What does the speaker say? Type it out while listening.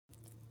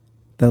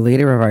The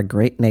leader of our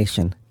great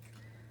nation,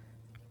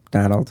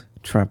 Donald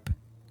Trump,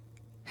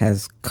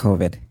 has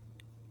COVID.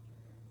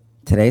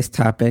 Today's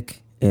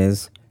topic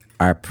is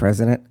Our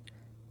President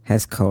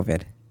Has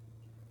COVID.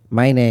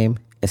 My name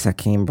is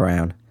Hakeem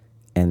Brown,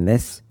 and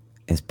this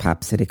is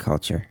Pop City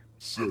Culture.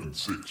 7,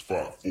 6,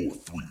 5, 4, 3,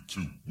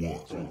 2, 1.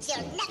 You'll never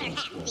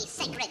have the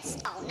sacred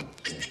stone.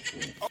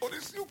 Oh,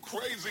 this you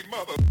crazy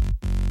mother.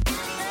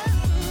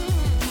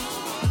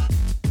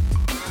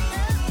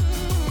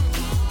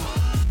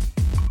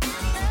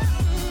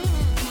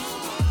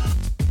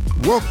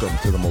 Welcome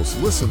to the most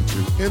listened to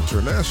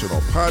international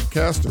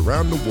podcast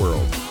around the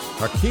world.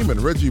 Hakeem and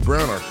Reggie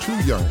Brown are two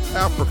young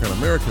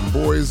African-American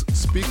boys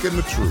speaking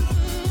the truth.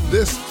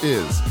 This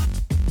is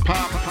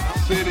Pop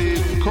City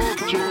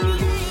Culture.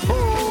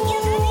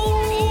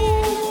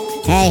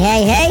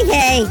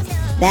 Hey.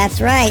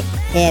 That's right.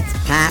 It's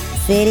Pop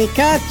City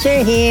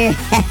Culture here.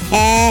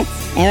 And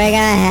we're going to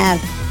have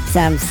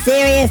some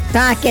serious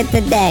talking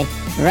today,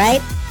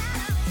 right?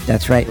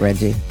 That's right,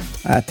 Reggie.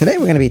 Today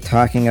we're going to be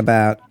talking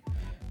about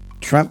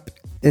Trump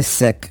is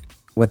sick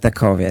with the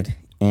COVID,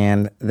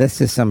 and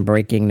this is some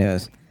breaking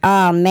news.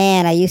 Oh,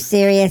 man, are you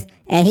serious?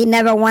 And he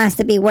never wants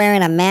to be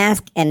wearing a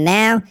mask, and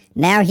now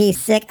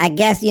he's sick. I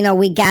guess,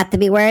 we got to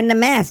be wearing the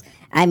mask.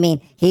 I mean,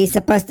 he's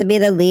supposed to be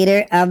the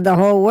leader of the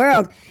whole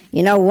world.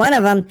 One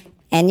of them,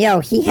 and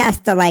he has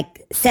to,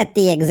 set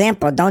the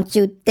example, don't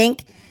you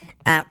think?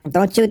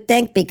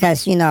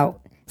 Because,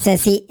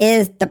 since he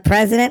is the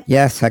president?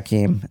 Yes,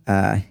 Hakeem.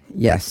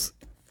 Yes.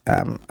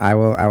 I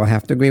will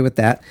have to agree with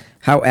that.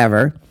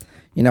 However,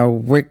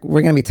 we're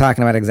going to be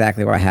talking about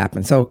exactly what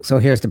happened. So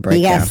here's the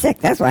breakdown. He got sick.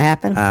 That's what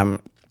happened.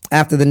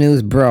 After the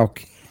news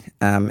broke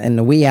in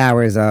the wee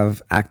hours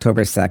of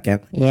October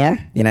 2nd, yeah,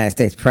 the United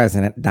States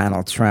President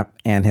Donald Trump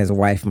and his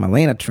wife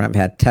Melania Trump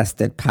had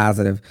tested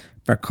positive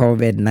for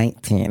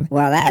COVID-19.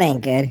 Well, that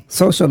ain't good.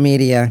 Social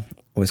media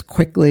was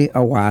quickly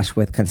awash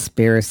with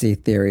conspiracy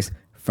theories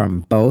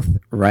from both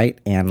right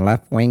and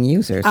left-wing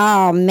users.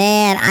 Oh,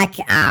 man.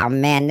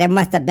 There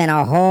must have been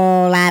a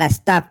whole lot of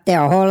stuff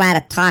there, a whole lot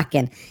of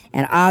talking,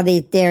 and all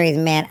these theories,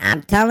 man.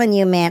 I'm telling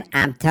you,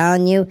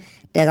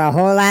 there's a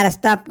whole lot of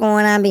stuff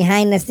going on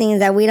behind the scenes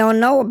that we don't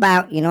know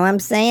about. You know what I'm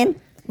saying?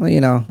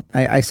 Well,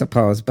 I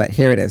suppose, but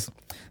here it is.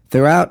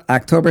 Throughout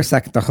October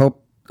 2nd, the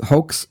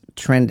hoax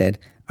trended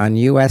on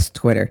U.S.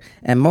 Twitter,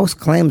 and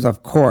most claims,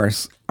 of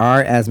course,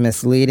 are as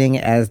misleading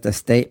as the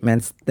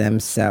statements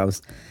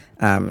themselves.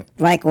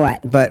 Like what?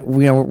 But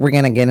we're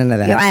going to get into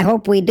that. I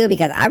hope we do,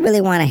 because I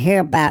really want to hear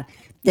about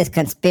this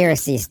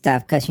conspiracy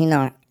stuff, because,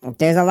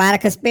 there's a lot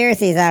of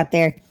conspiracies out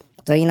there.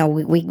 So,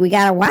 we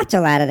got to watch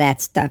a lot of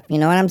that stuff. You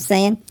know what I'm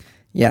saying?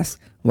 Yes.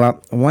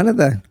 Well, one of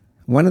the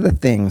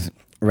things,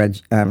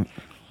 Reggie,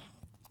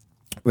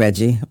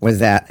 was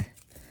that,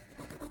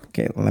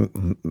 okay, let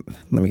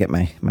me get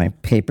my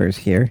papers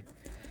here.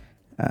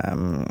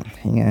 Hang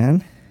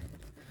on.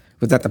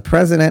 Was that the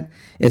president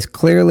is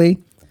clearly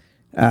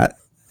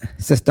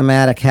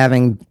systematic,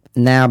 having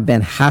now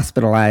been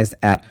hospitalized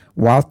at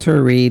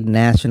Walter Reed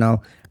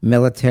National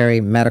Military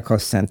Medical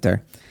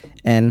Center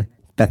in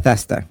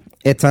Bethesda.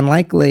 It's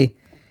unlikely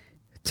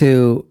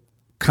to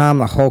calm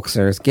the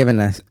hoaxers, given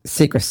the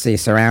secrecy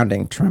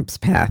surrounding Trump's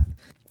path,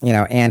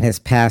 and his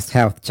past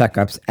health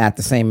checkups at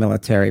the same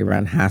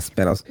military-run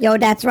hospitals.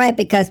 That's right,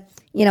 because,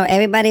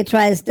 everybody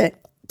tries to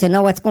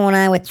know what's going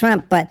on with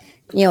Trump, but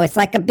it's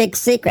like a big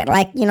secret,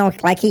 like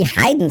he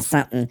hiding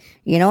something.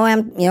 You know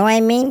what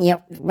I mean?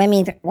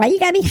 Why you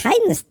gotta be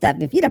hiding this stuff?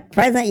 If you're the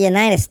president of the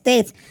United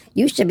States,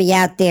 you should be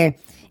out there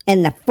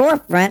in the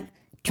forefront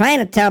trying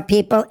to tell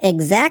people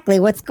exactly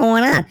what's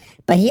going on.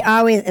 But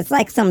it's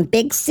like some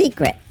big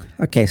secret.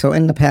 Okay, so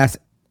in the past,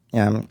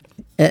 it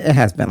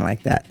has been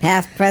like that.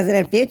 Past,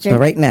 present, future. But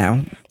right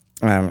now,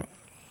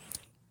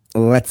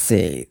 let's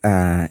see.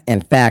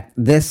 In fact,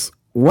 this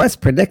was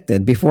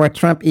predicted before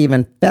Trump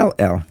even fell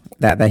ill,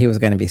 that he was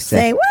going to be sick.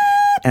 Say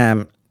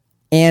what?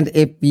 And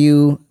if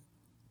you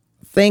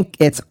think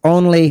it's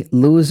only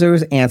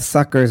losers and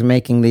suckers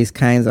making these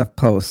kinds of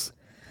posts,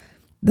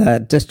 the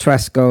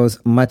distrust goes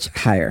much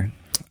higher.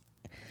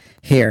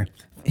 Here,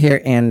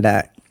 and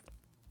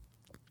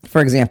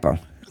for example,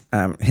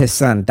 his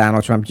son,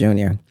 Donald Trump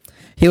Jr.,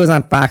 he was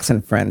on Fox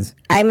and Friends.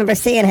 I remember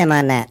seeing him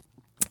on that.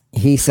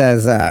 He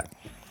says,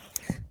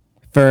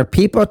 for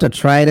people to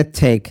try to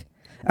take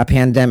a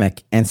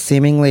pandemic and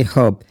seemingly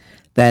hope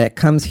that it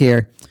comes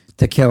here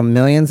to kill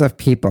millions of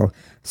people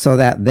so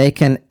that they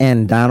can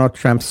end Donald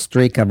Trump's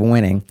streak of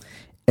winning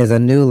is a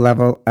new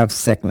level of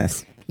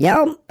sickness.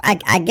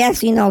 I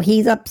guess,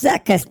 he's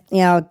upset because,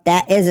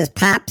 that is his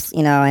pops,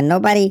 and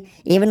nobody,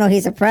 even though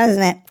he's a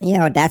president,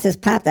 that's his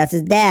pop, that's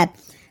his dad.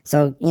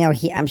 So,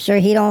 I'm sure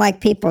he don't like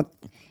people,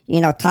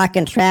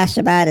 talking trash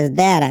about his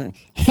dad.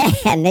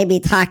 And they be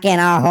talking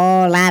a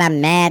whole lot of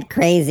mad,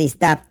 crazy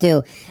stuff,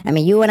 too. I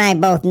mean, you and I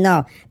both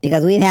know,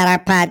 because we've had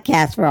our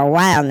podcast for a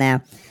while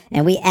now,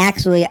 and we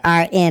actually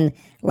are in,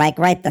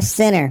 right the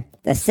center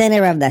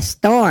of the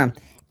storm.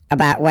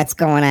 about what's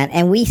going on.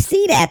 And we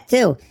see that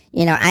too.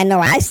 I know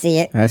I see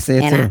it. I see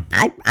it and too.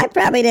 I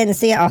probably didn't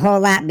see it a whole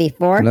lot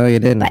before. No, you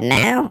didn't. But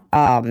now,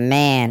 oh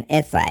man,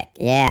 it's like,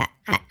 yeah,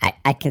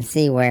 I can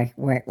see where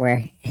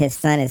his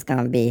son is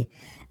going to be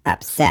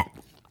upset.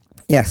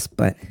 Yes,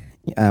 but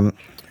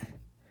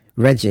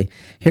Reggie,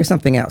 here's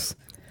something else.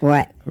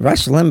 What?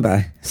 Rush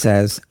Limbaugh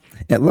says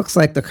it looks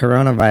like the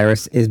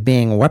coronavirus is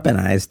being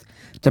weaponized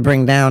to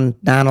bring down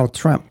Donald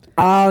Trump.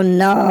 Oh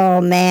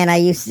no, man, are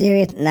you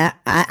serious? No,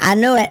 I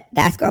knew it.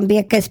 That's going to be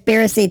a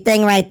conspiracy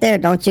thing right there,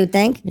 don't you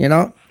think?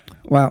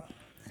 Well,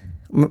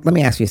 let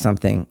me ask you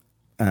something,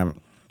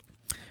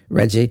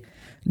 Reggie.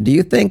 Do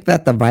you think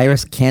that the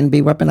virus can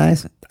be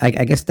weaponized? I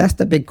guess that's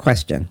the big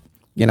question,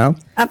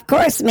 Of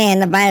course, man,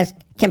 the virus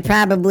can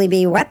probably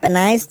be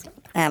weaponized.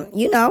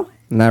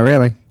 Not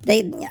really.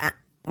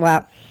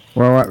 Well,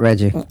 What,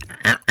 Reggie?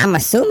 I'm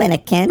assuming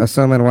it can.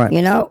 Assuming what?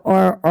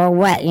 Or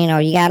what? You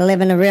got to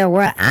live in the real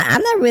world.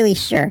 I'm not really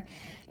sure,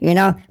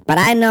 but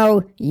I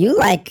know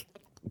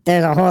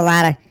there's a whole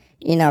lot of,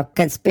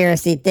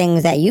 conspiracy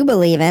things that you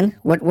believe in.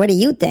 What do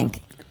you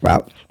think?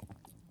 Well,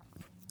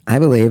 I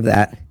believe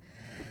that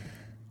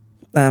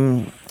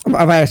a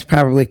virus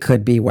probably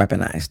could be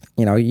weaponized.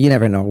 You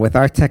never know. With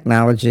our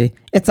technology,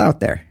 it's out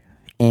there.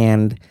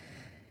 And,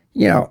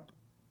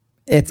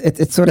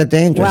 it's sort of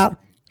dangerous. Well,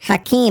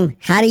 Hakeem,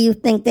 how do you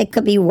think they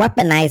could be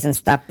weaponizing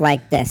stuff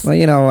like this?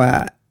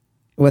 Well,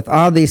 with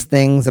all these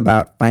things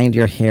about find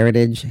your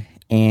heritage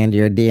and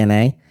your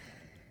DNA,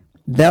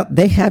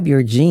 they have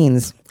your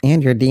genes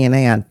and your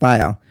DNA on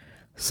file.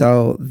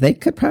 So they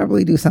could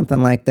probably do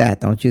something like that,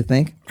 don't you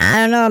think? I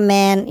don't know,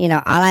 man.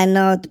 All I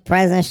know is the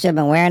president should have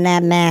been wearing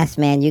that mask,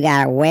 man. You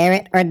got to wear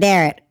it or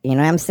dare it. You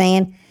know what I'm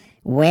saying?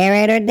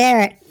 Wear it or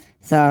dare it.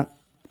 So,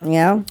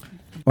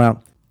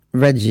 Well,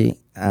 Reggie,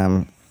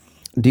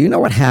 do you know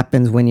what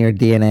happens when your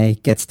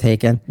DNA gets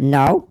taken?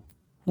 No.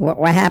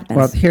 What happens?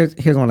 Well, here's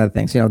one of the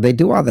things. They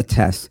do all the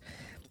tests,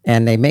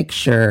 and they make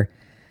sure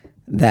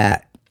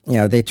that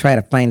they try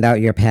to find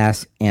out your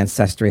past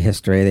ancestry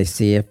history. They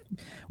see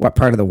what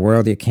part of the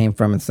world you came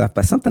from and stuff.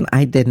 But something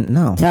I didn't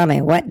know. Tell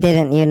me, what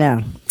didn't you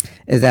know?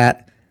 Is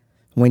that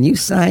when you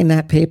sign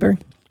that paper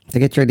to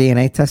get your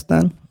DNA test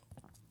done,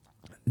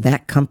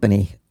 that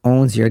company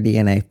owns your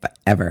DNA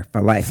forever,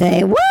 for life.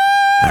 Say what?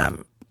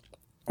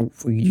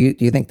 Do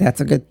you think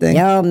that's a good thing?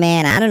 Yo,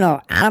 man, I don't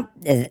know.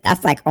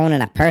 That's like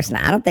owning a person.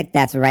 I don't think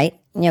that's right.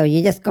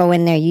 You just go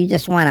in there. You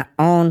just want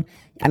to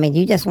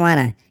you just want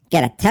to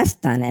get a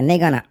test done, and they're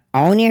going to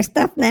own your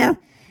stuff now?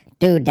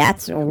 Dude,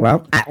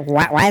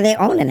 why are they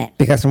owning it?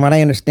 Because from what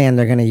I understand,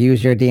 they're going to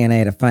use your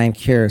DNA to find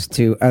cures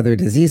to other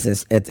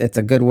diseases. It's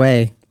a good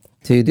way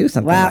to do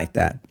something like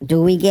that.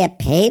 Do we get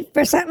paid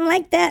for something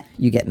like that?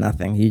 You get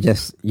nothing.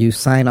 You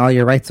sign all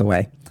your rights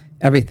away.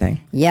 Everything.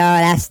 Yo,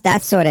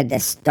 that's sort of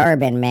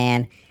disturbing,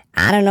 man.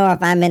 I don't know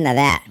if I'm into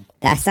that.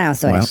 That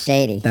sounds sort of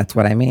shady. That's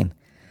what I mean.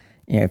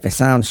 If it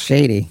sounds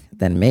shady,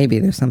 then maybe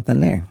there's something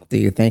there. Do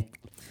you think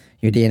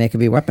your DNA could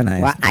be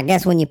weaponized? Well, I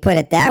guess when you put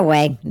it that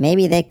way,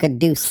 maybe they could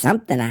do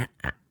something.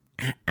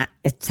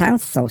 It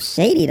sounds so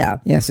shady, though.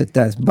 Yes, it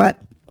does. But,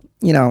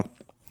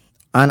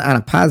 on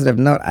a positive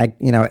note,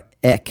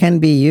 it can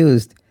be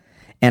used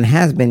and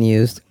has been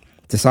used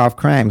to solve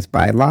crimes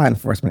by law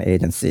enforcement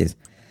agencies.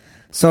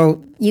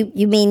 So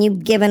you mean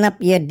you've given up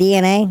your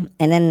DNA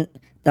and then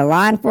the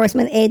law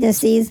enforcement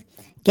agencies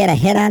get a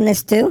hit on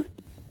this too?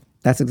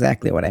 That's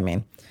exactly what I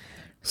mean.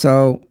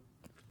 So,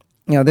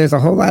 there's a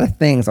whole lot of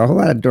things, a whole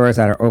lot of doors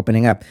that are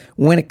opening up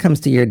when it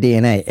comes to your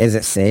DNA. Is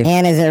it safe?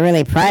 And is it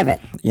really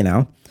private?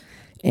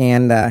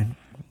 And,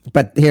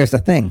 but here's the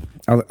thing.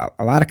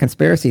 A lot of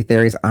conspiracy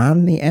theories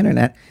on the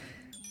internet,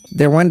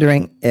 they're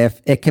wondering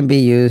if it can be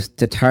used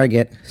to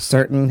target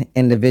certain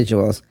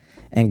individuals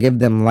and give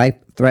them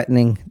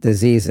life-threatening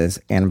diseases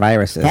and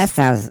viruses. That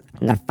sounds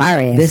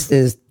nefarious.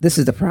 This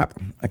is the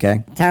problem,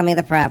 okay? Tell me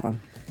the problem.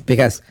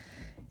 Because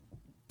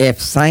if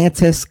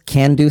scientists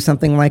can do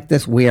something like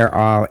this, we are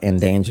all in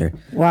danger.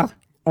 Well,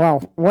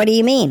 what do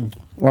you mean?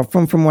 Well,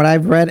 from what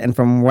I've read and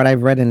from what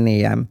I've read in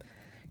the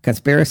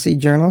conspiracy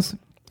journals,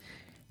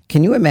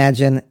 can you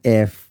imagine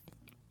if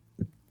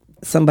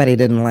somebody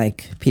didn't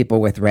like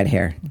people with red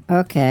hair?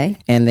 Okay.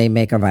 And they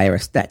make a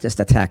virus that just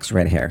attacks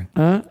red hair.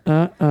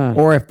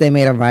 Or if they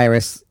made a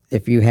virus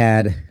if you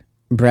had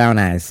brown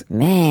eyes.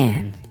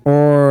 Man.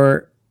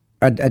 Or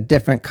a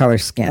different color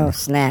skin. Oh,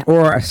 snap.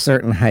 Or a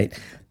certain height.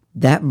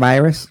 That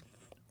virus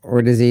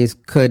or disease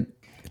could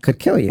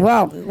kill you.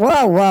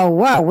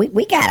 Whoa.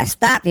 We got to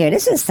stop here.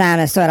 This is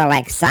sounding sort of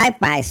like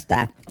sci-fi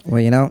stuff.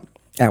 Well,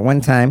 at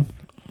one time,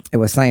 it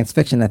was science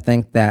fiction to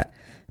think that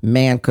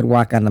man could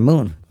walk on the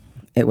moon.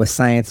 It was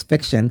science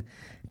fiction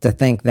to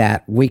think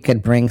that we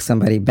could bring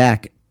somebody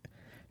back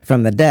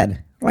from the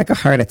dead, like a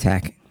heart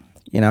attack,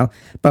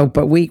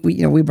 But we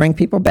bring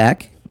people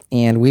back,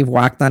 and we've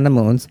walked on the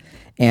moons,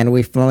 and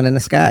we've flown in the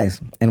skies,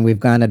 and we've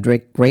gone to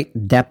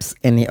great depths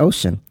in the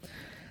ocean.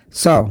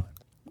 So,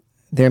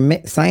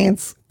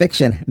 science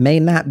fiction may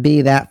not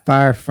be that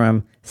far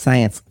from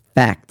science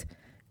fact.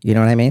 You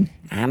know what I mean?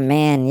 Ah,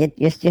 man,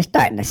 you're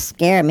starting to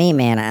scare me,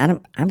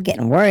 man. I'm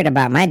getting worried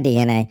about my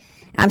DNA.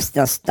 I'm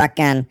still stuck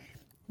on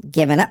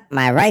giving up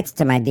my rights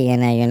to my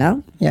DNA, you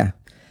know? Yeah.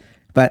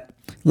 But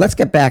let's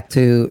get back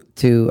to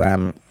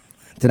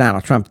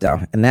Donald Trump,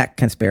 though, and that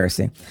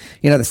conspiracy.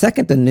 The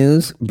second the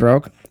news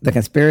broke, the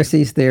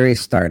conspiracy theory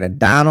started.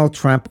 Donald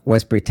Trump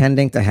was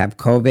pretending to have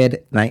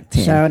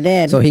COVID-19. Sure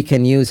did. So he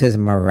can use his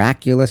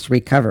miraculous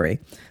recovery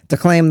to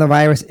claim the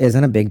virus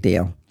isn't a big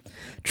deal.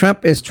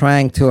 Trump is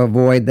trying to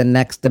avoid the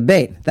next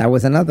debate. That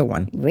was another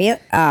one. Real?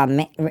 Oh,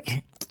 man.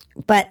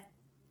 But,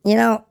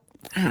 oh,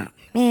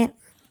 man.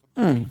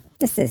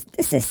 This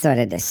is sort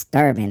of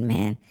disturbing,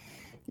 man.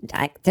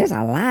 There's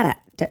a lot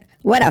of...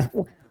 What else?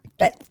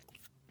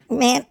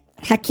 Man,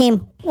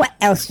 Hakeem, what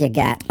else you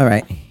got? All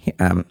right.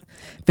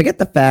 Forget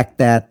the fact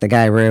that the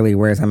guy rarely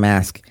wears a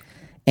mask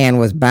and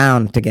was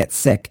bound to get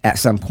sick at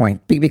some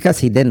point because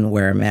he didn't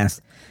wear a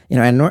mask.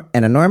 An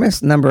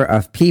enormous number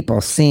of people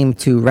seem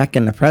to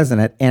reckon the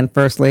president and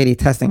first lady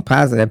testing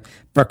positive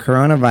for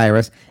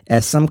coronavirus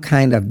as some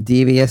kind of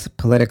devious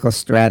political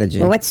strategy.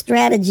 Well, what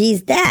strategy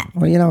is that?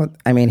 Well,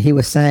 he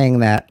was saying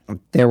that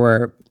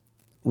there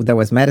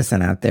was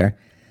medicine out there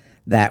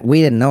that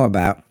we didn't know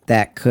about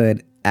that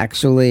could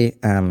actually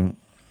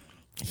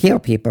heal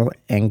people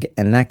and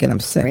not get them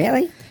sick.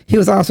 Really? He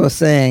was also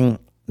saying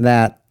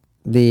that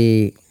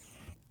the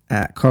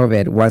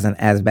COVID wasn't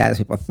as bad as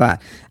people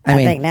thought. I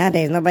think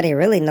nowadays nobody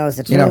really knows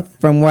the truth.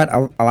 From what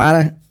a lot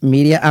of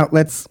media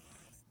outlets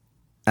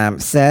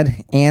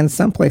said, and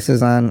some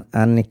places on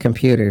the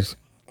computers,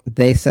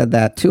 they said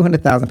that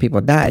 200,000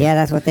 people died. Yeah,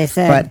 that's what they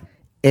said. But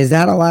is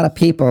that a lot of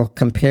people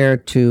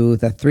compared to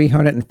the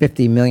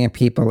 350 million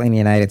people in the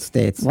United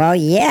States? Well,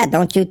 yeah,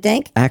 don't you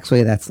think?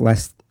 Actually, that's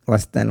less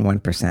than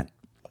 1%.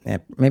 Yeah,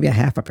 maybe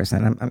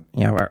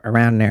 0.5%.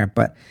 Around there.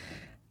 But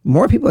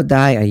more people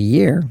die a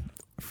year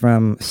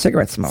from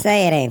cigarette smoke.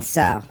 Say it ain't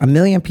so. 1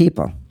 million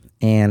people.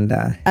 And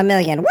 1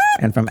 million. What?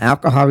 And from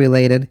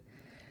alcohol-related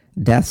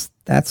deaths,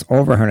 that's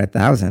over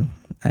 100,000.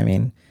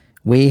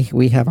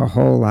 We have a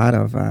whole lot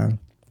of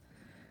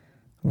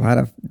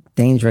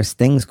dangerous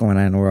things going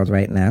on in the world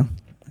right now,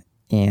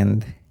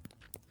 and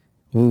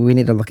we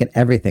need to look at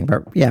everything.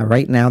 But yeah,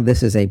 right now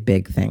this is a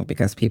big thing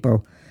because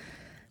people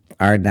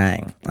are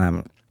dying.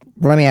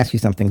 Let me ask you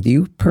something. Do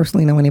you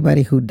personally know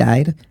anybody who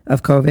died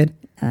of COVID?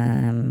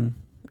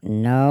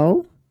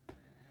 No.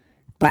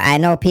 But I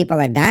know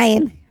people are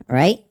dying,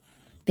 right?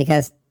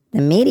 Because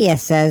the media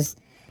says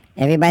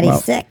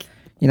everybody's sick.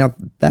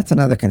 That's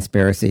another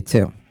conspiracy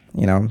too.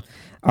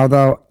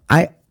 Although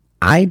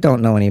I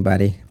don't know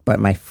anybody, but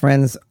my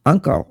friend's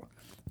uncle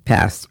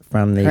passed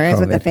from the Prayers COVID.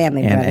 with the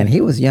family, brother. And he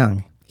was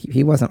young.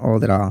 He wasn't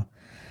old at all.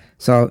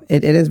 So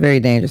it is very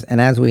dangerous. And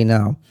as we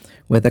know,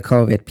 with the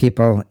COVID,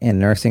 people in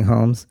nursing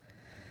homes,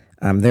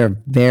 they're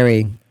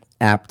very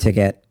apt to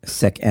get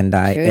sick and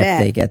die if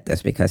they get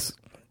this because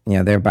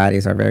their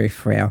bodies are very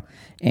frail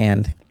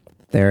and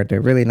they're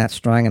really not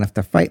strong enough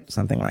to fight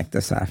something like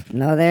this off.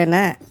 No, they're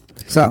not.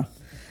 So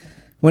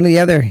one of the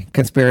other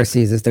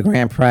conspiracies is the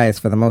grand prize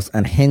for the most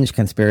unhinged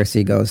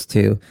conspiracy goes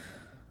to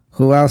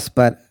who else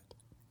but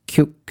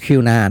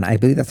QAnon. I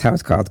believe that's how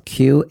it's called.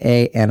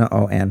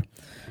 QAnon.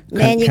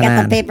 Man, you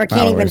got the paper,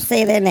 can't even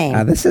say their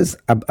name. This is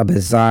a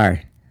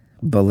bizarre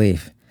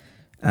belief.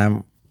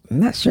 I'm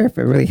not sure if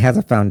it really has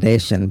a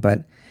foundation,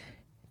 but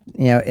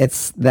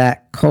it's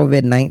that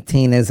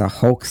COVID-19 is a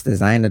hoax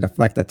designed to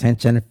deflect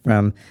attention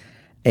from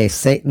a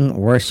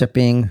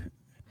Satan-worshipping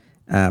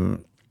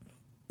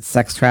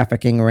sex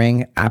trafficking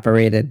ring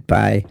operated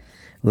by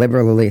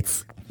liberal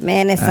elites.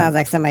 Man, it sounds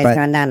like somebody's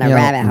gone down a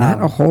rabbit hole.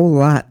 Not a whole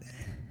lot.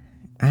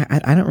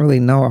 I don't really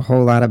know a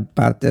whole lot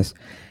about this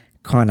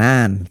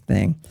QAnon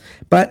thing.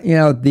 But,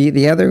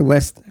 the other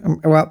list...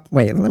 well,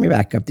 wait, let me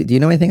back up. Do you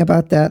know anything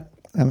about that,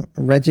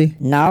 Reggie?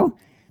 No.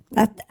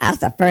 That's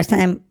the first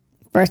time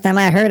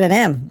I heard of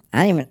them.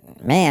 I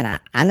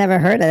never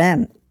heard of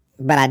them.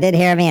 But I did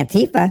hear of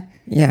Antifa.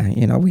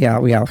 Yeah,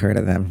 we all heard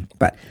of them.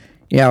 But,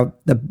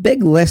 the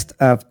big list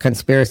of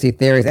conspiracy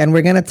theories, and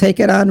we're going to take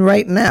it on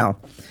right now,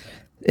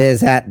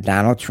 is that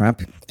Donald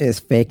Trump is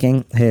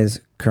faking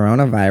his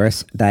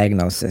coronavirus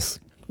diagnosis.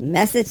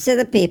 Message to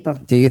the people.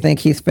 Do you think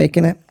he's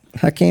faking it,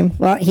 Hakeem?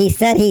 Well, he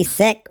said he's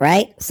sick,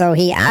 right? So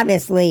he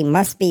obviously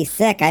must be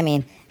sick.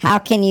 How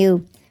can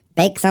you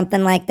fake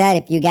something like that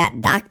if you got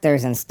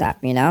doctors and stuff,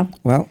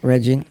 Well,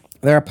 Reggie,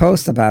 there are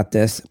posts about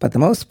this, but the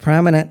most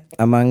prominent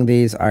among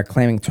these are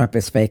claiming Trump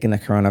is faking the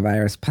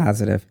coronavirus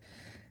positive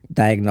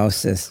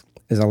diagnosis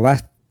is a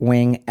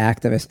left-wing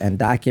activist and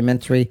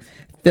documentary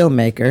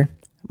filmmaker,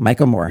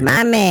 Michael Moore.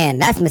 My man,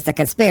 that's Mr.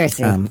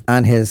 Conspiracy.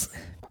 On his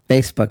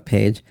Facebook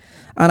page,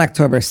 on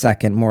October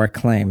 2nd, Moore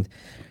claimed,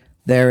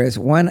 "There is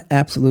one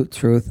absolute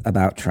truth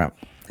about Trump.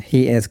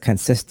 He is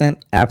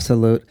consistent,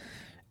 absolute,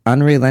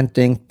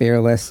 unrelenting,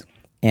 fearless,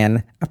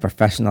 and a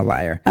professional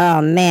liar."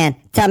 Oh, man.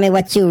 Tell me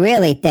what you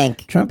really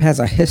think. Trump has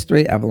a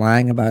history of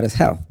lying about his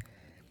health.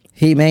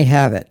 He may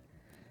have it,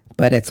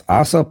 but it's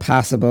also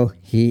possible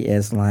he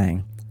is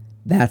lying.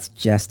 That's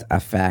just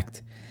a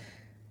fact.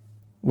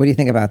 What do you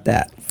think about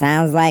that?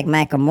 Sounds like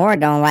Michael Moore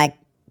don't like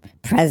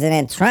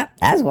President Trump.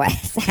 That's what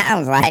it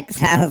sounds like.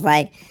 Sounds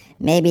like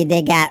maybe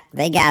they got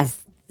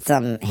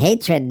some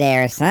hatred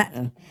there or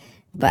something.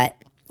 But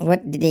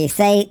what did he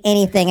say?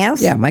 Anything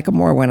else? Yeah, Michael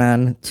Moore went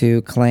on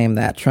to claim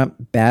that Trump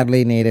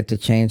badly needed to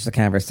change the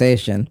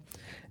conversation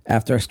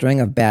after a string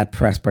of bad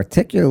press,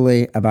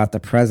 particularly about the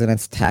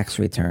president's tax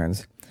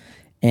returns,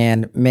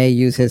 and may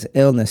use his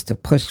illness to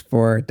push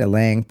for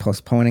delaying,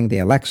 postponing the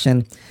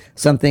election,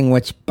 something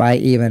which, by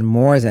even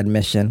Moore's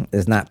admission,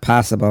 is not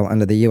possible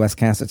under the U.S.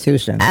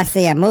 Constitution. I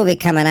see a movie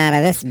coming out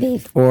of this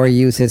beef. Or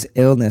use his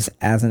illness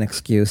as an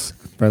excuse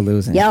for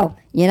losing. Yo,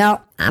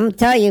 I'm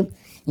telling you,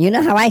 you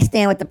know how I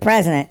stand with the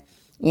president.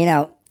 You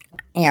know,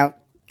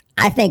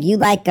 I think you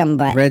like him,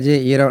 but Reggie,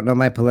 you don't know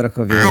my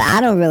political views. I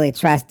don't really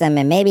trust him,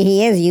 and maybe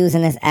he is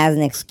using this as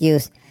an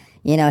excuse,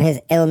 his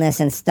illness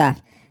and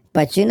stuff.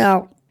 But,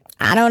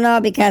 I don't know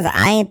because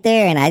I ain't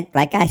there, and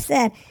like I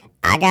said,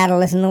 I got to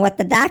listen to what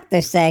the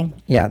doctors say.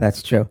 Yeah,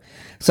 that's true.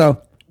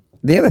 So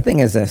the other thing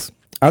is this.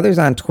 Others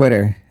on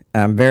Twitter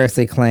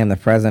variously claim the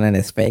president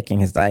is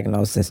faking his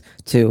diagnosis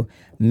to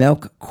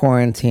milk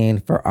quarantine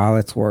for all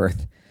it's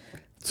worth,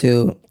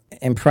 to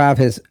improv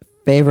his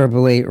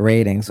favorably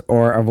ratings,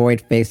 or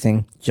avoid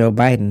facing Joe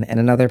Biden in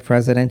another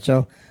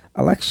presidential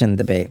election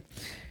debate.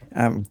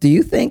 Do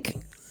you think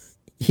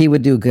he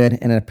would do good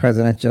in a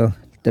presidential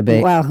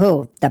debate? Well,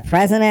 who? The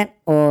president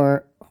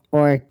or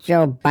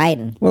Joe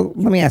Biden? Well,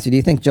 let me ask you, do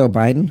you think Joe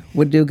Biden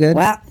would do good?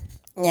 Well,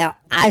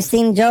 I've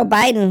seen Joe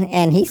Biden,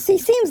 and he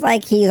seems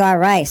like he's all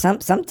right.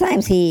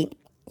 Sometimes he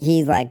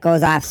like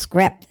goes off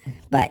script,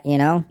 but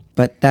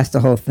But that's the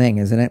whole thing,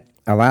 isn't it?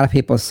 A lot of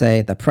people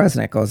say the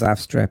president goes off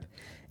script,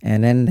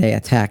 and then they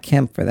attack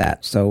him for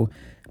that. So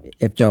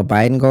if Joe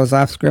Biden goes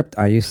off script,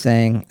 are you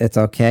saying it's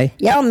okay?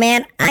 Yo,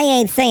 man, I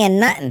ain't saying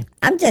nothing.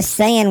 I'm just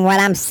saying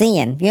what I'm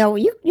seeing.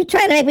 You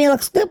trying to make me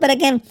look stupid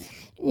again.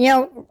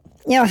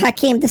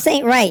 Hakeem, this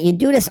ain't right. You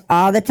do this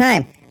all the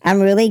time. I'm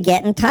really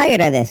getting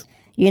tired of this.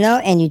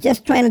 And you're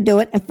just trying to do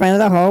it in front of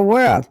the whole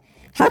world.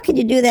 How could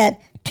you do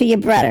that to your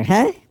brother,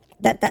 huh?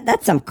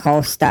 That's some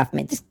cold stuff,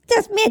 man. Just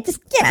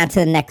get on to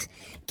the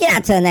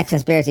next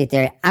conspiracy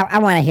theory. I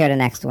want to hear the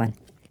next one.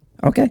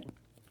 Okay.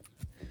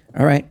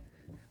 All right.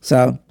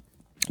 So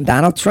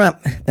Donald Trump,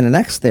 in the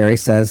next theory,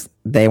 says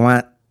they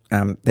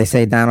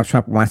say Donald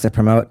Trump wants to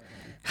promote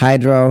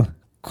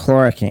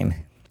hydrochloroquine.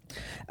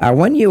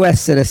 One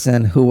U.S.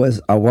 citizen who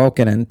was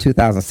awoken in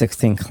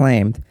 2016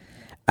 claimed,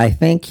 I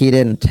think he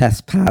didn't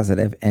test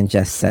positive and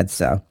just said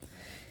so.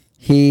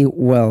 He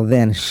will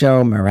then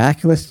show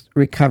miraculous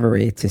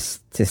recovery to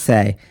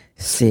say,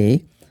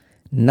 see,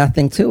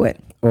 nothing to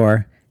it,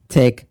 or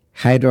take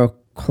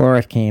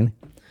hydrochloroquine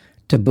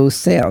to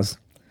boost sales.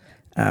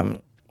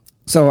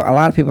 So a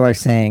lot of people are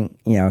saying,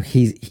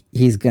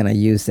 he's going to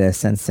use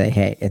this and say,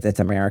 hey, it's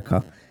a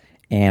miracle,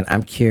 and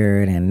I'm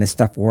cured, and this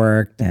stuff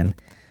worked, and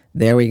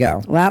there we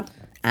go. Well,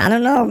 I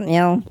don't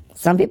know.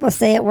 Some people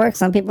say it works,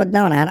 some people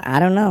don't. I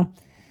don't know.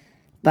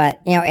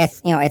 But,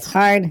 it's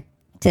hard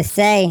to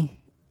say,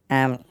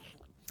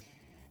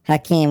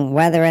 Hakeem,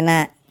 whether or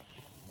not,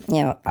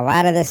 a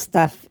lot of this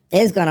stuff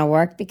is going to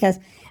work, because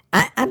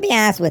I'll be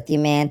honest with you,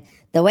 man.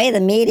 The way the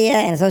media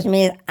and social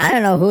media, I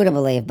don't know who to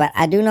believe, but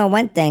I do know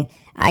one thing.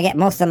 I get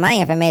most of my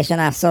information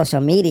off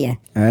social media.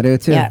 I do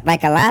too.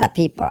 Like a lot of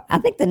people. I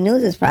think the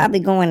news is probably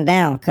going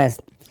down because,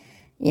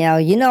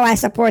 I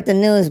support the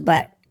news,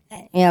 but,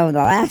 the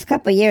last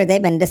couple of years,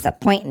 they've been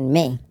disappointing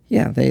me.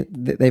 Yeah, they've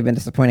been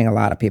disappointing a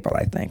lot of people,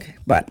 I think.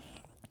 But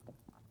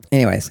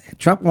anyways,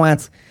 Trump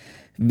wants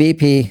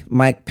VP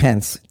Mike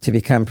Pence to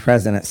become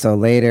president so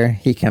later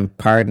he can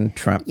pardon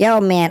Trump. Yo,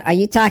 man, are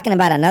you talking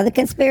about another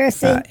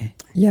conspiracy?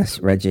 Yes,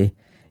 Reggie.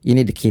 You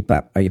need to keep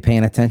up. Are you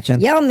paying attention?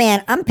 Yo,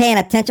 man, I'm paying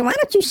attention. Why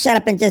don't you shut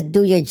up and just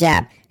do your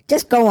job?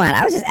 Just go on.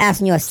 I was just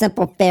asking you a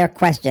simple, fair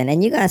question,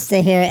 and you're going to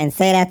sit here and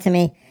say that to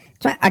me?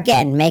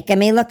 Again, making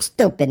me look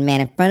stupid,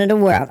 man, in front of the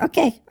world.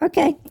 Okay.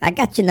 I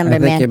got your number, I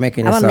think man. you're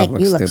making I'm yourself going to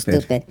make you look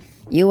stupid.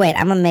 You wait.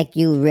 I'm going to make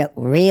you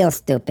real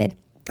stupid.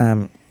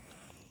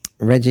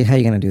 Reggie, how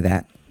you going to do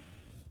that?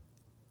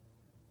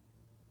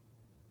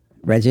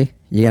 Reggie,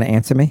 you going to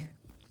answer me?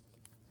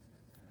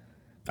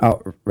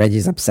 Oh,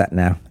 Reggie's upset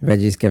now.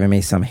 Reggie's giving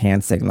me some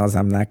hand signals.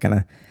 I'm not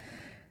gonna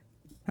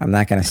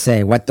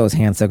say what those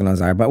hand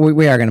signals are, but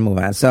we are gonna move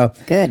on. So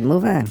good,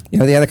 move on.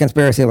 The other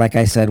conspiracy, like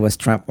I said, was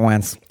Trump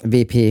wants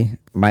VP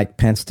Mike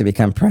Pence to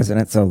become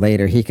president, so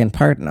later he can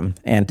pardon him.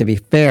 And to be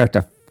fair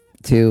to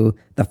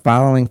the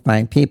following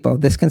fine people,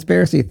 this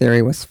conspiracy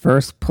theory was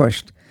first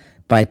pushed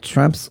by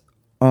Trump's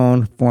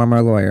own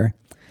former lawyer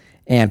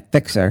and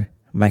fixer,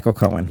 Michael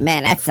Cohen.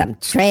 Man, that's some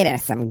traitor,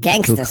 some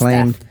gangster who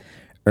claimed stuff.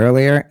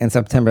 Earlier in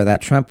September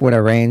that Trump would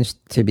arrange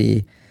to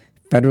be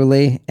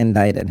federally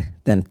indicted,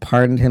 then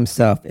pardoned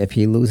himself if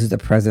he loses the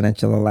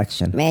presidential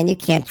election. Man, you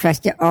can't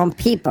trust your own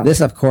people. This,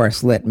 of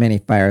course, lit many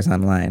fires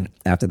online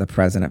after the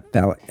president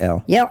fell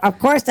ill. Yo, of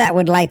course that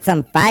would light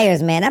some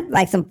fires, man. I'd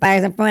light some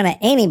fires in front of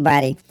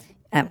anybody.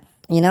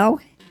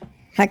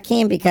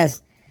 Hakeem,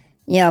 because,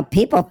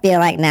 people feel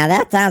like, now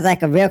that sounds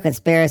like a real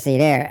conspiracy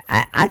there.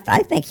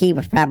 I think he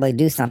would probably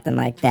do something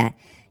like that,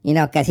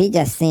 because he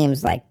just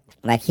seems like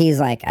he's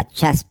like a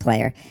chess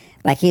player.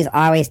 Like he's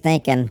always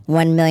thinking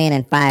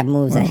 1,000,005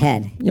 moves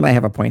ahead. You might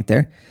have a point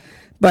there.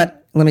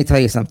 But let me tell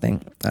you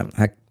something.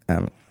 Let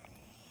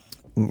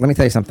me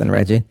tell you something,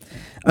 Reggie.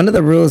 Under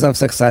the rules of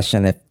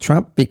succession, if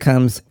Trump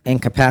becomes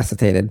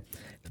incapacitated,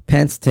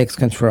 Pence takes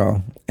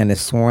control and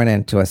is sworn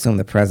in to assume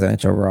the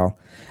presidential role.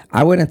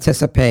 I would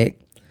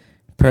anticipate,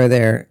 per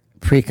their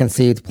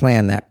preconceived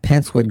plan, that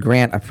Pence would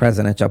grant a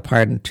presidential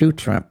pardon to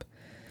Trump.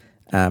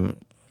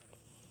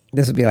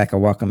 This would be like a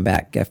welcome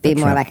back gift. Be for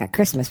more Trump. like a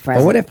Christmas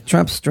present. But what if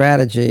Trump's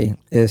strategy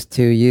is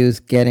to use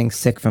getting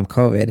sick from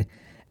COVID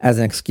as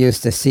an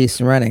excuse to cease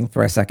running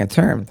for a second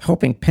term,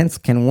 hoping Pence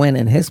can win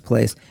in his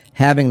place,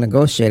 having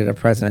negotiated a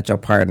presidential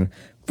pardon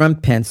from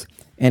Pence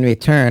in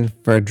return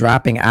for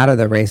dropping out of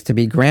the race to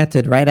be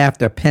granted right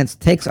after Pence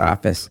takes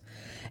office?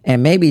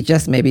 And maybe,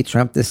 just maybe,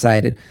 Trump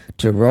decided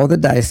to roll the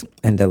dice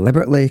and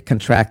deliberately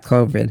contract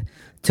COVID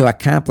to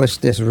accomplish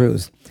this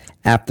ruse.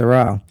 After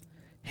all,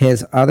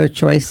 his other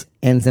choice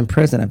ends in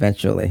prison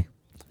eventually.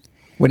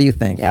 What do you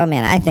think? Oh,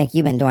 man, I think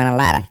you've been doing a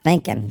lot of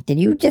thinking. Did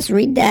you just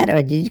read that,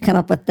 or did you come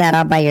up with that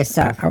all by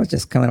yourself? I was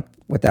just coming up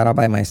with that all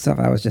by myself.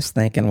 I was just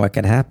thinking what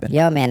could happen.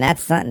 Yo, man,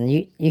 that's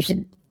something. You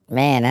should,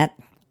 man,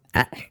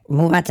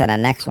 move on to the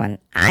next one.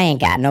 I ain't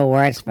got no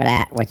words for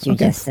that, what you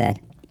just said.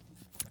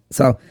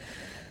 So,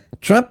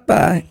 Trump,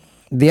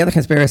 the other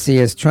conspiracy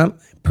is Trump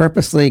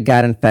purposely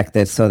got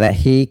infected so that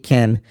he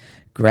can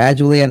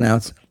gradually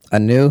announce a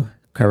new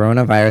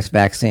coronavirus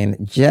vaccine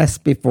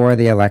just before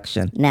the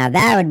election. Now,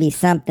 that would be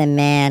something,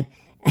 man.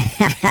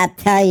 I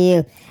tell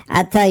you,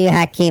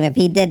 Hakeem, if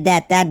he did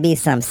that, that'd be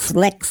some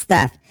slick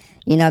stuff,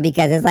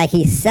 because it's like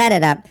he set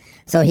it up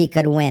so he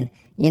could win.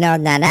 Now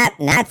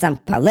not some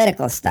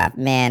political stuff,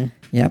 man.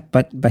 Yeah,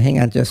 but hang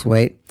on, just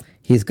wait.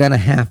 He's gonna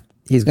have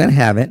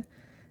it,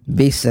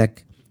 be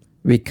sick,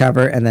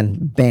 recover, and then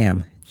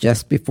bam,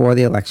 just before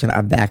the election,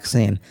 a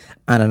vaccine.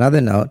 On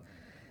another note,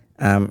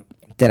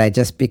 did I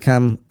just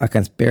become a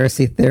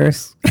conspiracy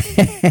theorist?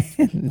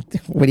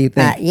 What do you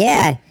think?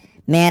 Yeah,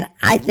 man.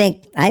 I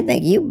think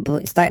you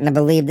starting to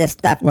believe this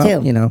stuff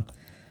too.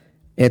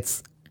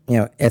 It's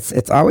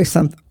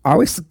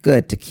always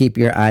good to keep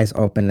your eyes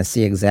open to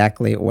see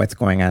exactly what's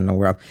going on in the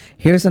world.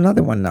 Here's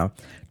another one though.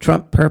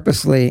 Trump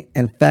purposely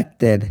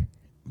infected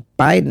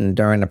Biden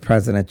during the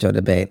presidential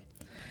debate,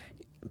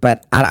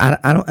 but I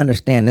don't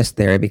understand this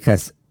theory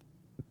because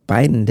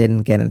Biden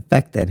didn't get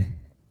infected.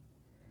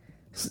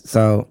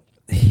 So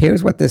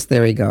here's what this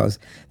theory goes.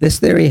 This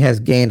theory has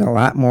gained a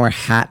lot more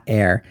hot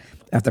air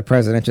after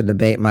presidential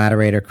debate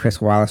moderator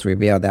Chris Wallace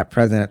revealed that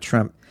President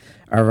Trump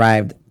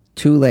arrived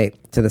too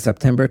late to the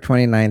September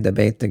 29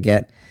 debate to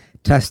get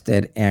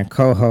tested, and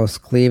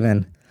co-host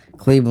Cleveland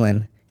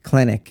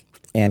Clinic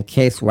and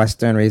Case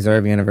Western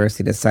Reserve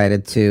University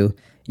decided to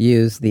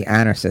use the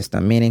honor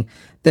system, meaning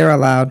they're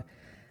allowed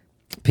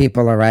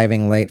people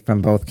arriving late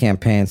from both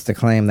campaigns to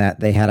claim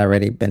that they had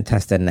already been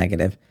tested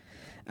negative.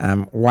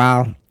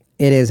 While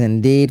it is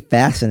indeed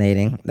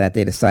fascinating that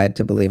they decided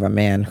to believe a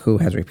man who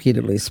has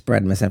repeatedly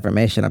spread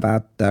misinformation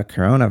about the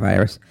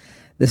coronavirus,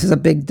 this is a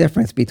big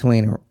difference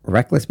between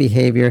reckless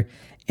behavior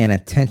and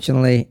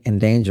intentionally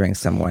endangering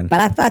someone. But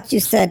I thought you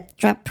said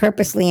Trump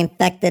purposely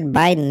infected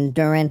Biden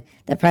during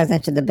the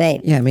presidential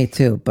debate. Yeah, me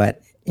too.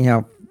 But,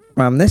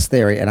 from this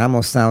theory, it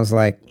almost sounds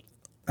like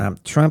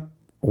Trump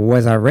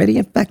was already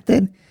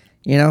infected.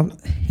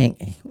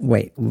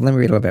 Wait, let me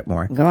read a little bit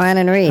more. Go on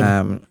and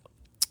read.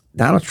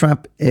 Donald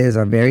Trump is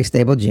a very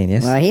stable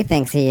genius. Well, he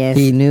thinks he is.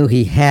 He knew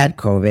he had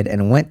COVID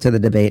and went to the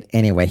debate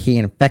anyway. He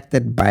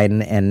infected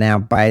Biden, and now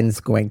Biden's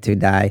going to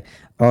die.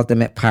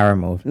 Ultimate power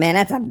move. Man,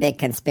 that's a big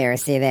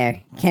conspiracy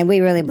there. Can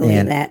we really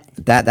believe that?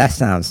 That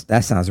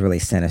sounds really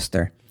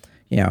sinister.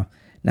 Now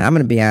I'm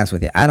going to be honest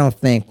with you. I don't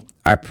think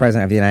our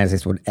president of the United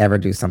States would ever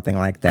do something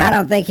like that. I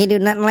don't think he'd do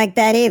nothing like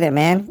that either,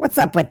 man. What's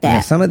up with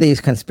that? Some of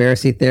these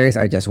conspiracy theories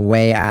are just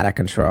way out of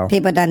control.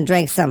 People done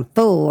drink some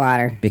fool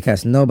water.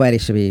 Because nobody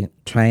should be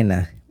trying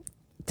to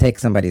take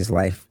somebody's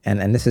life.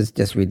 And this is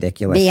just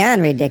ridiculous.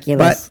 Beyond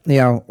ridiculous.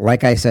 But,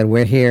 like I said,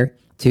 we're here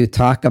to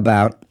talk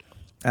about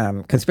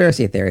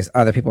conspiracy theories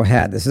other people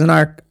had. This isn't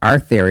our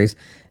theories.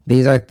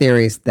 These are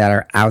theories that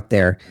are out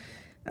there.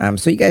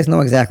 So you guys know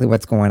exactly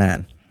what's going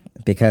on.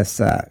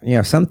 Because,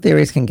 some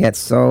theories can get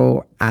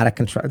so out of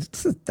control.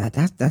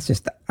 That's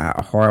just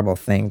a horrible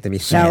thing to be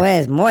saying. So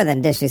is more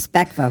than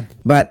disrespectful.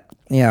 But,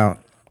 I'm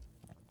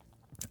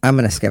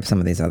going to skip some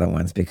of these other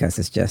ones because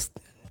it's just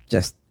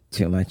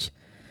too much.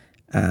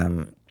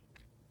 Let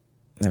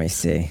me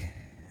see.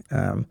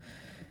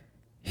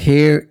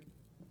 Here,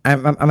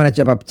 I'm going to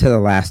jump up to the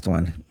last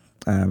one.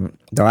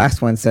 The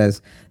last one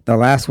says, the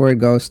last word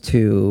goes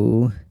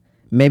to,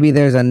 maybe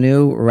there's a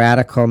new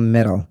radical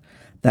middle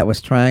that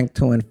was trying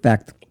to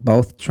infect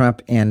both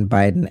Trump and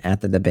Biden at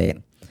the debate.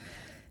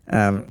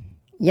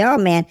 Yo,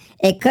 man,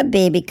 it could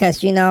be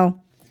because,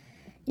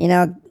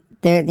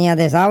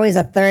 there's always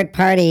a third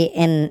party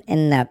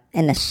in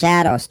the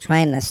shadows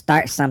trying to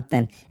start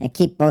something and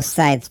keep both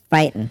sides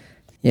fighting.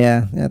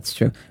 Yeah, that's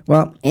true.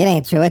 Well, It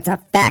ain't true. It's a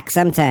fact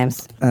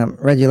sometimes.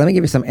 Reggie, let me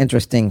give you some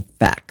interesting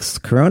facts.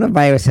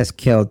 Coronavirus has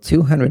killed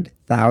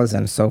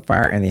 200,000 so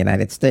far in the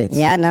United States.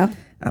 Yeah, no.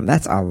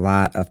 That's a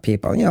lot of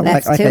people. You know,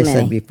 That's like too I many.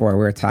 said before, we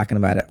were talking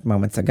about it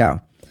moments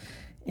ago.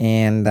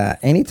 And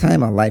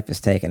anytime a life is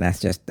taken, that's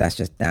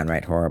just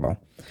downright horrible.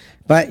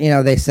 But, you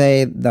know, they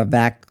say the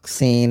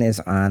vaccine is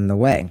on the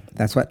way.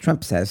 That's what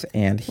Trump says.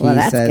 And he Well,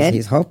 that's says good.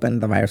 he's hoping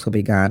the virus will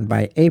be gone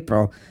by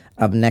April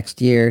of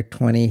next year,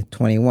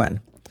 2021.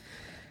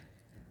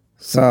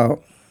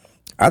 So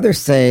others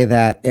say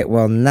that it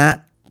will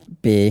not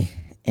be,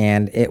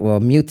 and it will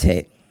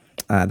mutate,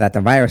 that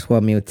the virus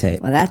will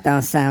mutate. Well, that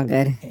don't sound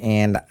good.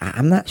 And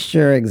I'm not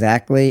sure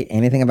exactly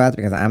anything about it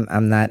because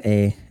I'm not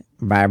a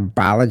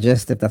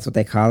virologist, if that's what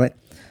they call it.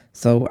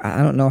 So I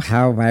don't know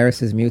how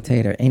viruses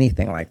mutate or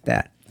anything like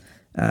that.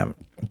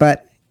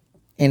 But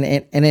in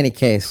any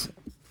case,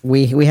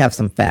 we have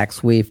some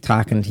facts. We've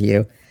talking to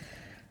you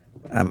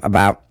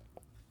about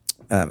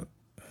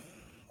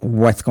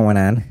what's going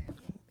on,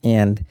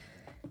 and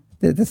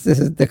this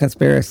is the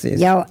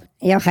conspiracies. Yo,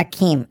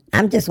 Hakeem,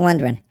 I'm just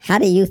wondering, how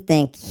do you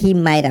think he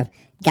might have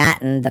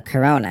gotten the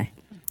corona?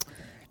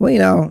 Well, you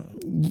know,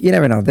 you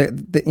never know.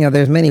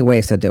 There's many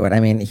ways to do it. I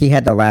mean, he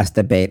had the last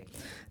debate,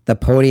 the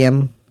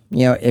podium.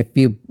 You know, if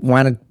you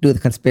want to do the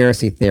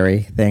conspiracy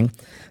theory thing,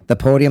 the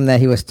podium that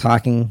he was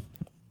talking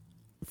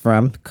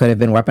from could have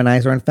been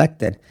weaponized or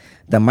infected.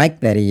 The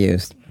mic that he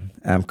used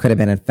could have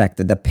been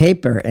infected. The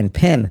paper and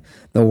pen,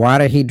 the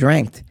water he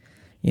drank.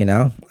 You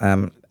know,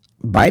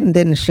 Biden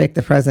didn't shake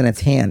the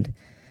president's hand,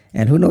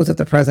 and who knows if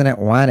the president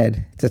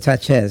wanted to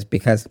touch his,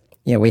 because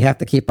you know we have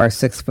to keep our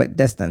 6-foot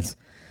distance.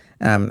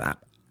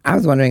 I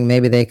was wondering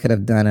maybe they could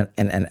have done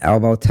an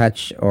elbow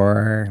touch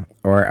or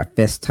a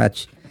fist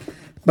touch,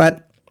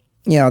 but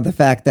you know the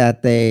fact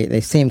that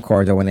they seemed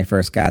cordial when they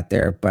first got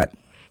there, but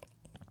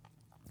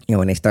you know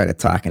when they started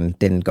talking, it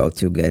didn't go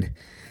too good.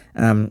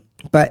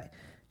 But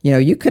you know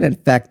you could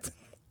infect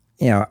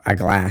a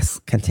glass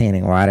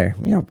containing water,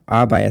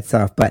 all by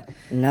itself. But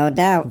No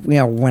doubt.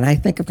 when I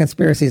think of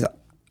conspiracies,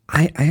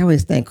 I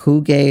always think,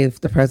 who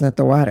gave the president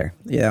the water?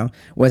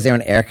 Was there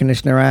an air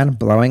conditioner on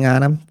blowing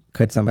on him?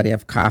 Could somebody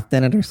have coughed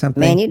in it or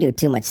something? Man, you do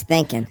too much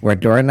thinking. Were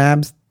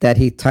doorknobs that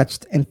he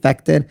touched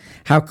infected?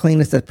 How clean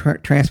is the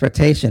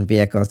transportation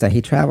vehicles that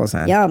he travels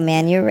on? Yo,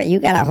 man, you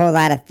got a whole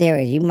lot of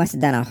theories. You must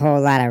have done a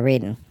whole lot of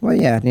reading. Well,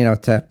 yeah,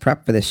 to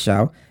prep for this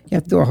show, you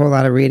have to do a whole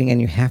lot of reading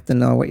and you have to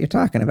know what you're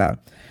talking about.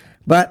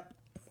 But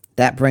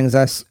that brings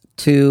us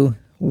to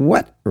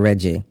what,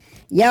 Reggie?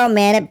 Yo,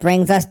 man, it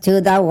brings us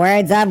to the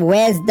words of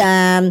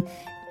wisdom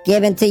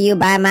given to you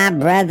by my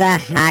brother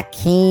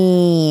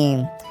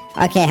Hakeem.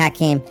 Okay,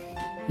 Hakeem,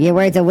 your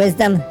words of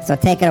wisdom, so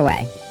take it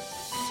away.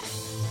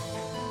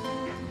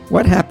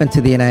 What happened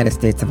to the United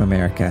States of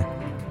America?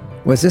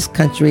 Was this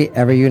country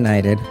ever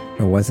united,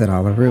 or was it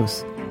all a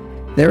ruse?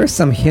 There is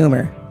some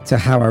humor to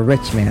how a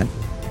rich man,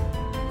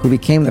 who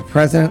became the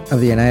President of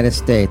the United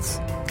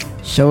States,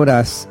 showed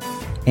us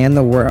and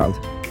the world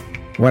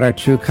what our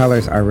true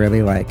colors are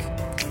really like.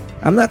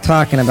 I'm not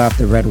talking about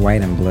the red,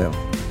 white, and blue.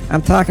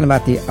 I'm talking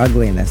about the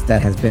ugliness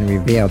that has been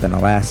revealed in the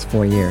last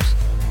 4 years.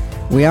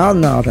 We all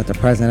know that the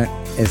president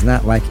is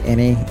not like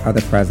any other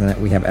president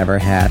we have ever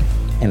had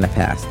in the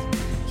past.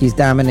 He's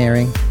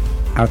domineering,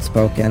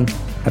 outspoken,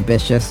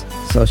 ambitious,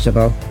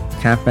 sociable,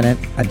 confident,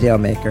 a deal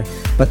maker.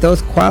 But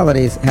those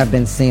qualities have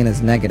been seen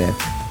as negative.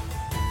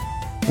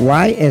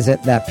 Why is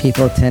it that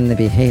people tend to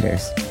be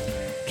haters?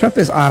 Trump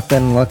is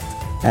often looked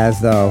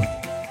as though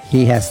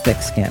he has thick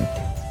skin.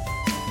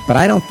 But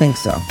I don't think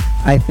so.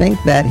 I think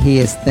that he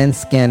is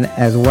thin-skinned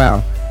as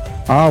well.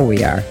 All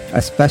we are,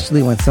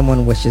 especially when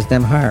someone wishes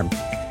them harm.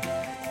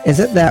 Is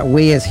it that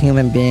we as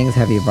human beings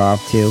have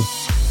evolved to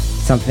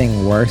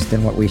something worse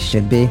than what we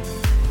should be?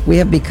 We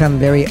have become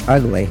very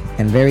ugly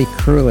and very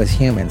cruel as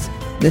humans.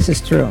 This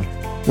is true.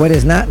 What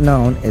is not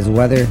known is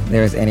whether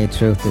there is any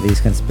truth to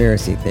these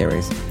conspiracy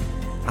theories.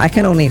 I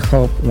can only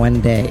hope one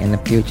day in the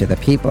future the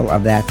people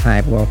of that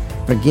time will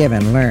forgive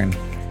and learn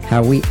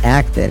how we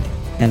acted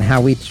and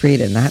how we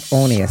treated not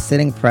only a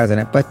sitting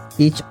president, but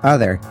each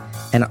other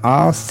in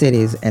all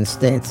cities and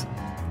states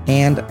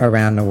and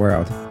around the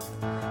world.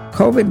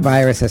 COVID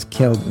virus has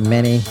killed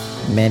many,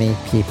 many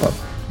people.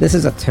 This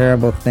is a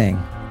terrible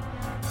thing.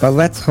 But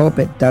let's hope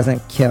it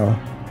doesn't kill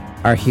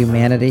our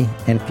humanity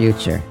and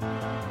future.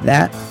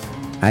 That,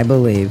 I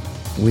believe,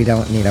 we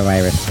don't need a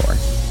virus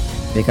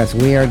for, because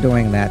we are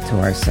doing that to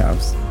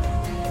ourselves.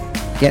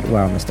 Get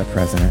well, Mr.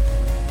 President.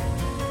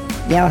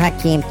 Yo,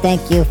 Hakeem,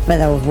 thank you for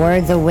those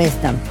words of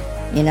wisdom.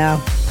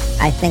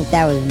 I think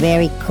that was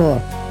very cool.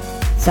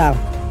 So,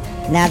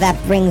 now that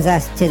brings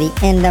us to the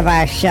end of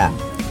our show.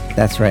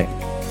 That's right.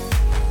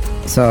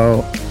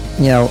 So,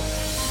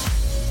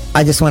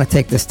 I just want to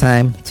take this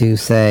time to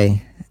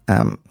say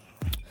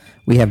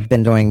we have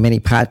been doing many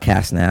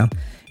podcasts now,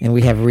 and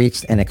we have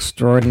reached an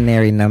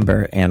extraordinary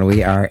number, and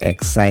we are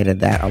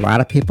excited that a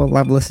lot of people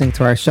love listening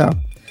to our show.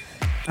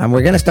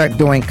 We're going to start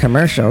doing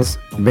commercials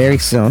very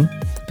soon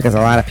because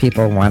a lot of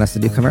people want us to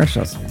do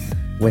commercials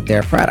with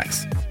their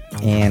products.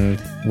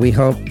 And we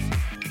hope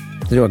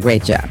to do a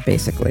great job,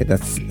 basically.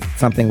 That's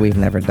something we've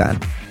never done.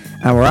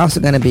 And we're also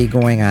going to be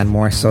going on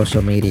more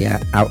social media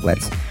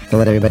outlets to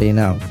let everybody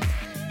know.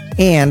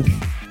 And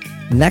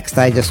next,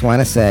 I just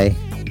want to say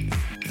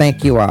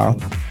thank you all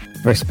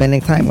for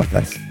spending time with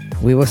us.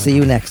 We will see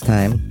you next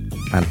time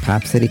on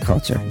Pop City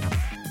Culture.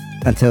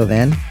 Until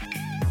then,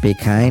 be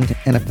kind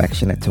and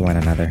affectionate to one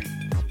another.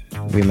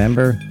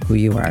 Remember who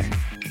you are.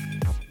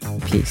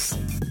 Peace.